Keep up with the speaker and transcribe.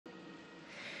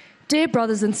Dear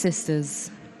brothers and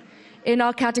sisters, in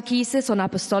our catechesis on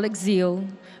apostolic zeal,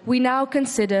 we now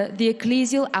consider the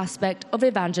ecclesial aspect of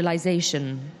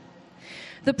evangelization.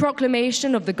 The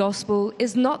proclamation of the gospel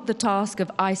is not the task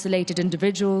of isolated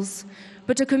individuals,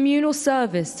 but a communal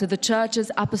service to the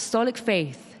Church's apostolic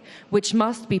faith, which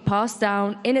must be passed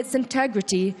down in its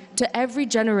integrity to every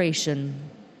generation.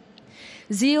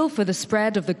 Zeal for the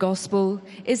spread of the gospel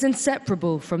is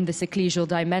inseparable from this ecclesial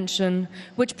dimension,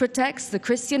 which protects the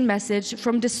Christian message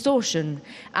from distortion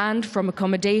and from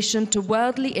accommodation to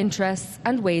worldly interests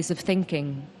and ways of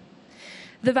thinking.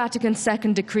 The Vatican's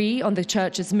second decree on the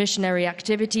Church's missionary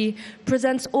activity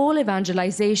presents all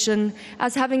evangelization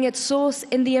as having its source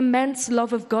in the immense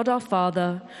love of God our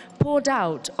Father, poured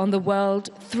out on the world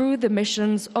through the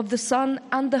missions of the Son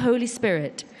and the Holy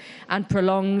Spirit, and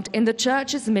prolonged in the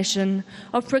Church's mission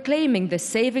of proclaiming this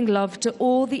saving love to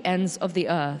all the ends of the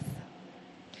earth.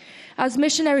 As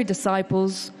missionary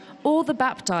disciples, all the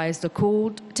baptized are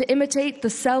called to imitate the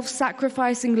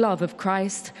self-sacrificing love of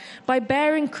Christ by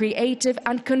bearing creative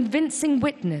and convincing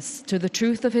witness to the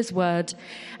truth of his word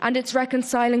and its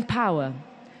reconciling power,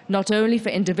 not only for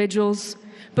individuals,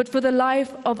 but for the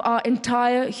life of our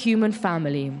entire human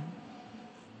family.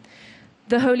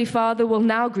 The Holy Father will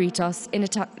now greet us in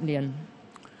Italian.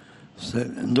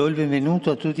 Do il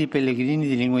benvenuto a tutti i pellegrini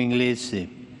di lingua inglese,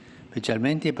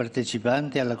 specialmente ai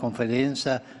partecipanti alla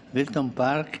conferenza Wilton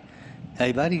Park e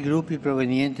ai vari gruppi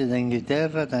provenienti da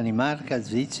Inghilterra, Danimarca,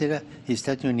 Svizzera e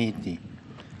Stati Uniti.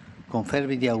 Con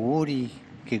fervidi auguri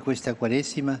che questa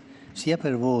Quaresima sia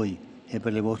per voi e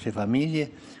per le vostre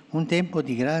famiglie un tempo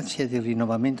di grazia e di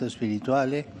rinnovamento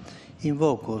spirituale,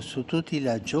 invoco su tutti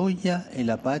la gioia e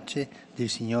la pace del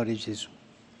Signore Gesù.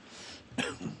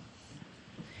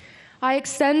 I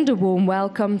extend a warm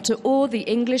welcome to all the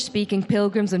English-speaking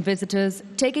pilgrims and visitors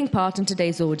taking part in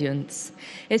today's audience,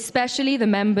 especially the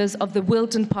members of the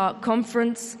Wilton Park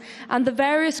Conference and the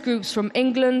various groups from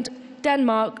England,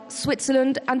 Denmark,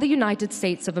 Switzerland, and the United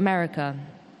States of America.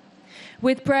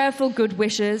 With prayerful good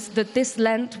wishes that this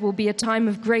Lent will be a time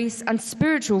of grace and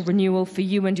spiritual renewal for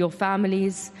you and your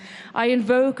families, I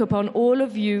invoke upon all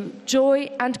of you joy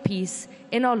and peace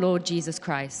in our Lord Jesus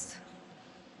Christ.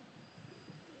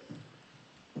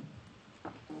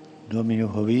 Domino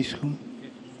Hoviscum,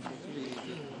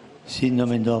 sin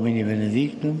nomen Domini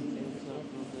benedictum,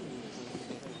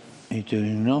 et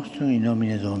Deum nostrum in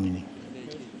nomine Domini.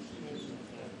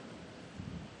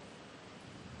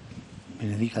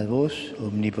 Benedicat vos,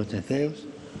 omnipotens Deus,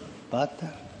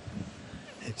 Pater,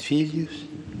 et Filius,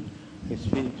 et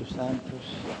Spiritus Sanctus.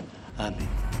 Amen.